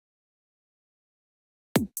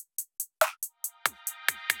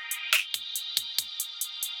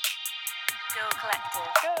Girl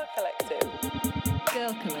Collective.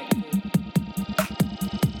 Girl Collective.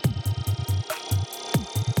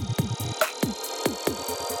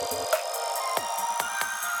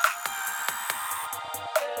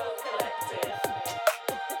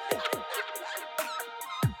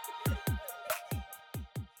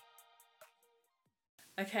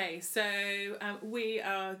 Okay, so we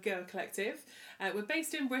are Girl Collective. We're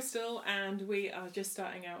based in Bristol and we are just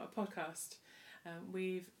starting out a podcast.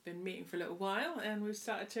 We've been meeting for a little while and we've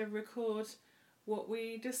started to record what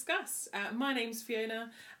we discuss. My name's Fiona.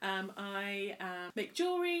 I make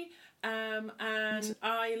jewellery and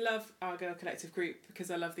I love our Girl Collective group because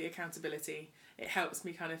I love the accountability. It helps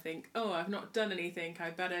me kind of think, oh, I've not done anything, I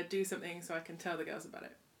better do something so I can tell the girls about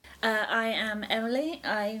it. I am Emily.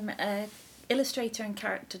 I'm a illustrator and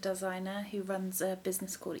character designer who runs a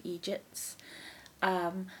business called Egypts.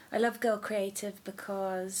 I love Girl Creative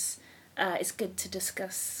because it's good to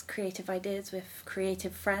discuss creative ideas with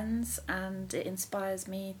creative friends and it inspires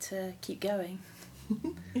me to keep going.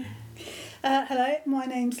 Hello, my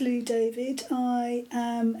name's Lou David. I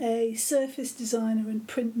am a surface designer and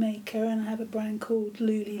printmaker and I have a brand called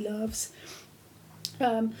Luli Loves.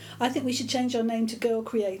 I think we should change our name to Girl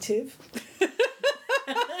Creative.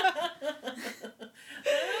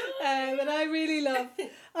 But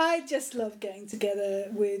I just love getting together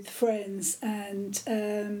with friends and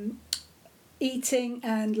eating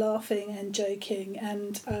and laughing and joking,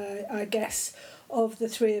 and I guess of the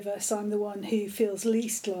three of us I'm the one who feels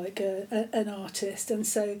least like an artist, and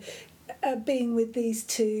so being with these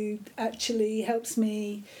two actually helps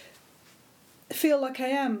me feel like I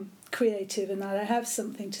am creative and that I have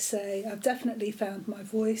something to say. I've definitely found my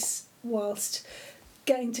voice whilst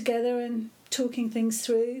getting together and talking things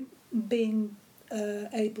through, being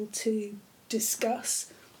able to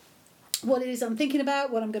discuss what it is I'm thinking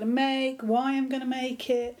about, what I'm going to make, why I'm going to make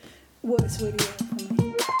it, works really well for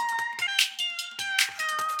me.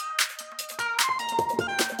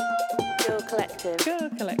 Girl Collective. Girl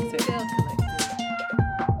Collective. Girl Collective.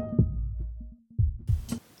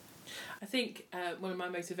 I think one of my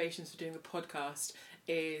motivations for doing a podcast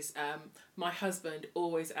is my husband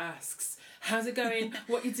always asks, how's it going?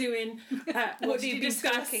 What you doing? What did you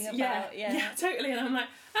discuss? Talking about? Yeah, totally. And I'm like,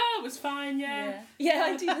 oh, it was fine, Yeah,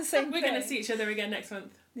 I do the same We're thing. going to see each other again next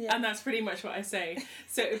month. Yeah. And that's pretty much what I say.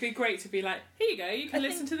 So it'd be great to be like, here you go, you can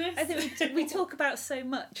listen to this. I think we talk about so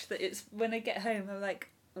much that it's when I get home I'm like,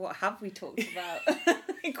 what have we talked about?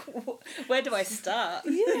 Like, where do I start?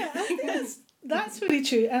 Yeah, I think that's really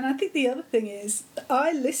true. And I think the other thing is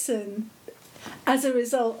I listen as a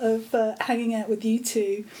result of hanging out with you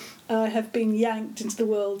two. I have been yanked into the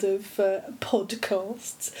world of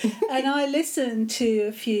podcasts, and I listen to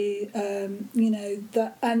a few, and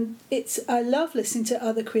I love listening to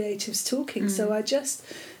other creatives talking. So I just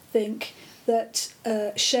think that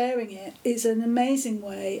sharing it is an amazing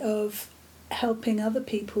way of helping other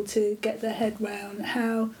people to get their head round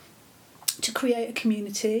how to create a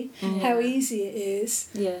community, how easy it is,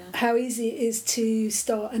 how easy it is to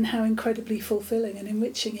start, and how incredibly fulfilling and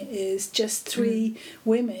enriching it is just three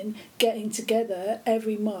women getting together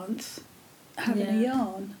every month having a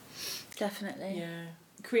yarn. Definitely.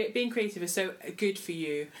 Yeah. Being creative is so good for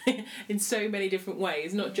you in so many different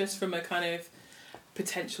ways, not just from a kind of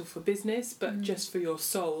potential for business, but just for your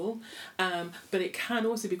soul. But it can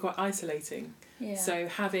also be quite isolating. Yeah. So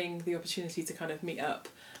having the opportunity to kind of meet up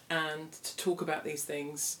and to talk about these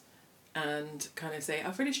things and kind of say,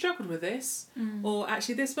 I've really struggled with this, or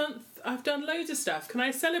actually this month I've done loads of stuff, can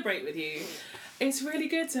I celebrate with you? It's really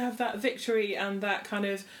good to have that victory and that kind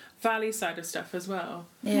of valley side of stuff as well.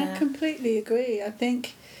 I completely agree. I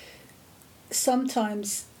think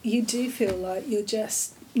sometimes you do feel like you're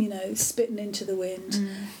just, spitting into the wind.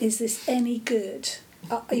 Is this any good?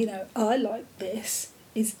 I like this.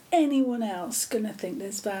 Is anyone else going to think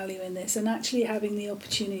there's value in this? And actually having the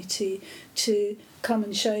opportunity to come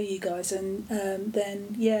and show you guys, and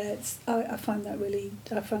then I find that really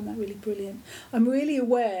brilliant. I'm really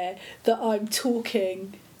aware that I'm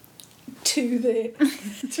talking to the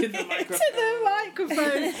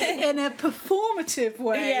microphone in a performative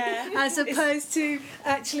way, as opposed to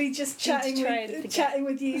actually just chatting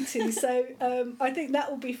with you two. So I think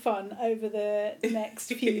that will be fun over the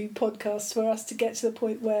next few podcasts for us to get to the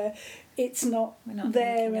point where it's not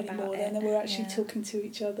there anymore, then we're actually talking to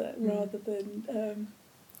each other rather than...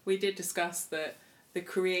 We did discuss that the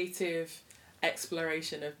creative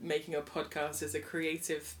exploration of making a podcast is a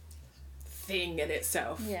creative thing in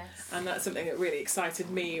itself. Yes. And that's something that really excited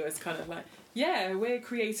me, was kind of like, we're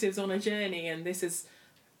creatives on a journey and this is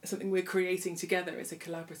something we're creating together. It's a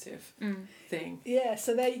collaborative thing. Yeah,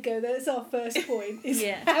 so there you go. There's our first point. Is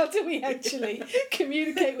Yeah. how do we actually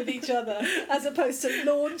communicate with each other as opposed to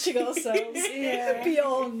launching ourselves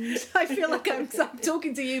beyond. I feel like I'm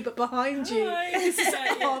talking to you, but behind you, Hi. this is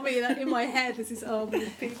an army. In my head, this is army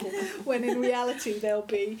of people. When in reality, there'll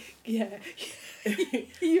be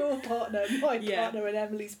your partner, my partner, and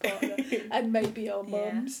Emily's partner, and maybe our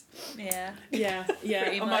mums. Yeah. Yeah,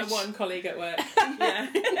 Pretty or my much. one colleague at work. Yeah.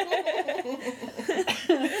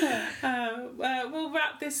 We'll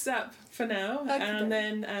wrap this up for now, Okay. and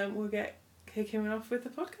then we'll get kicking off with the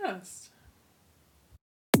podcast.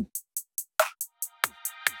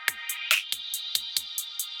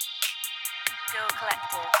 Girl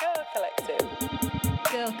Collective. Girl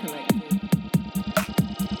Collective. Girl Collective.